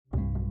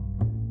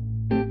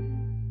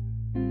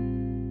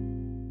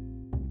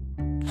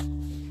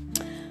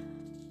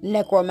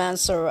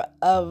Necromancer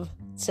of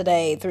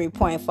today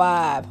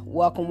 3.5.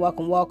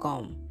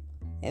 Welcome.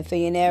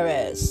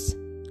 Infinionaires,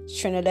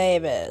 Trina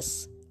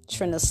Davis,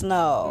 Trina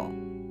Snow,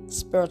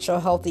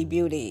 Spiritual Healthy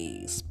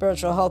Beauty,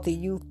 Spiritual Healthy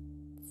Youth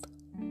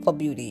for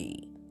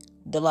Beauty,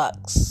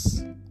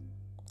 Deluxe,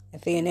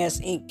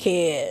 Infinionaires Inc.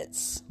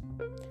 Kids.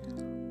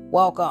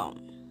 Welcome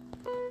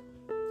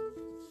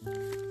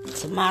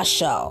to my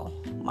show,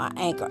 my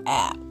Anchor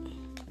app.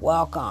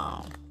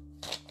 Welcome.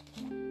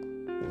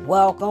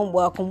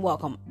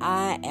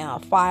 I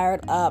am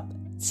fired up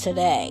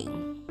today.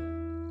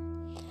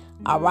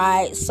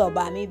 Alright, so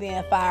by me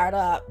being fired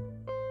up,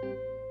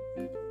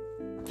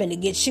 finna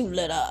get you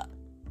lit up.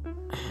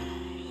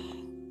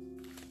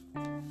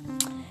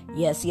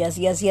 Yes.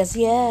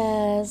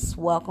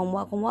 Welcome.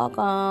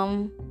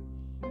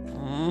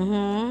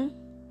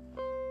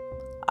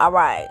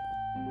 Alright.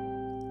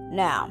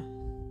 Now,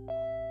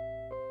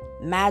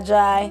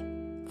 Magi,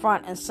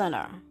 front and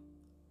center,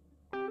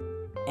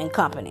 and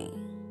company.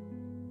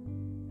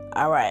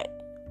 Alright.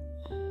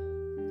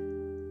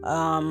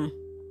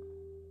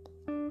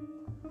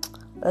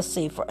 Let's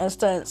see. For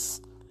instance,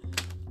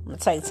 I'm going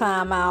to take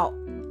time out.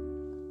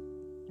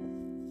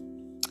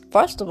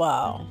 First of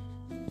all,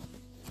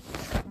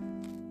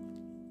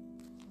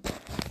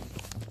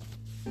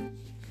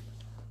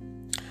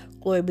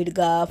 glory be to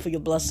God for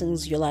your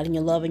blessings, your light, and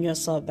your love, and your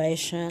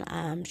salvation.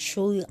 I am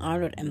truly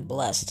honored and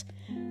blessed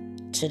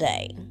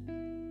today.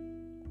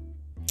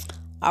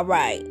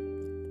 Alright.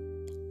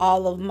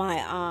 All of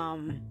my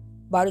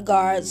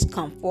bodyguards,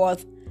 come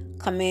forth,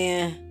 come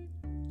in,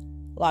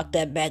 lock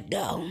that back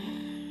door,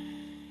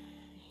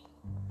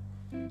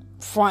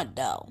 front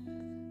door,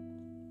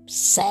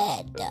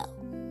 side door,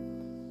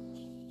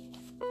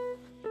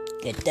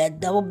 get that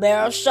double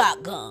barrel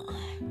shotgun,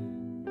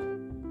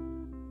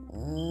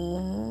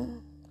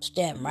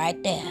 stand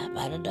right there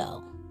by the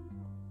door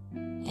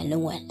and the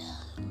window.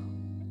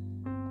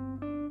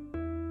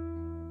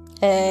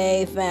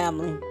 Hey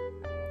family,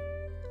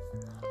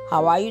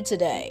 how are you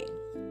today?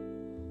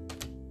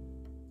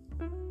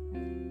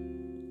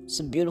 It's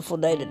a beautiful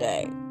day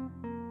today.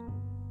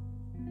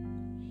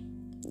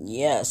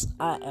 Yes,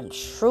 I am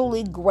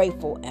truly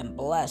grateful and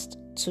blessed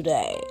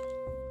today.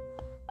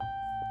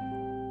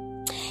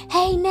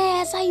 Hey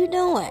Naz, how you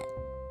doing?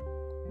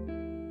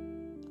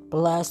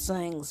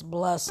 Blessings.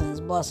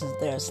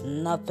 There's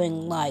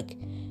nothing like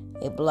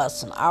a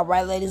blessing. All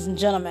right, ladies and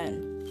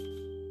gentlemen.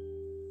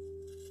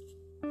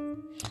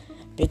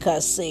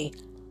 Because see,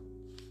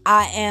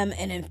 I am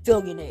an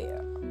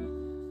infillionaire.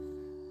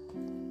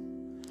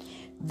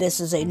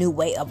 This is a new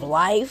way of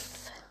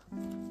life.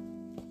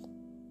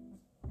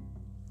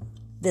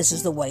 This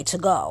is the way to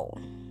go.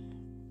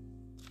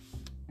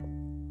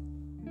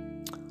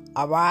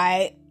 All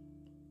right.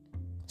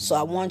 So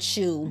I want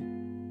you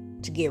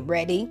to get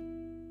ready.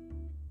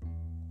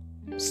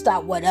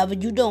 Stop whatever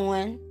you're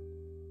doing.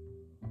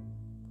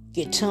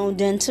 Get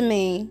tuned into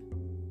me.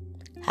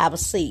 Have a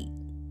seat.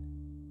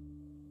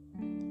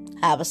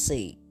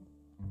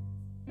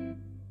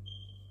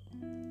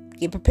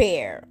 Get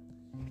prepared.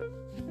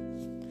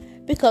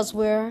 Because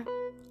we're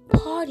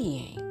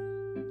partying.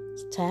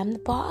 It's time to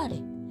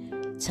party.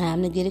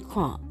 Time to get it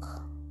crunk.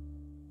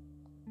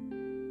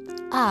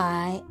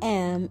 I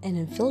am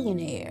an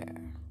infillionaire.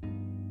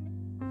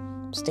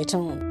 Stay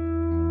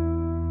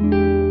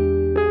tuned.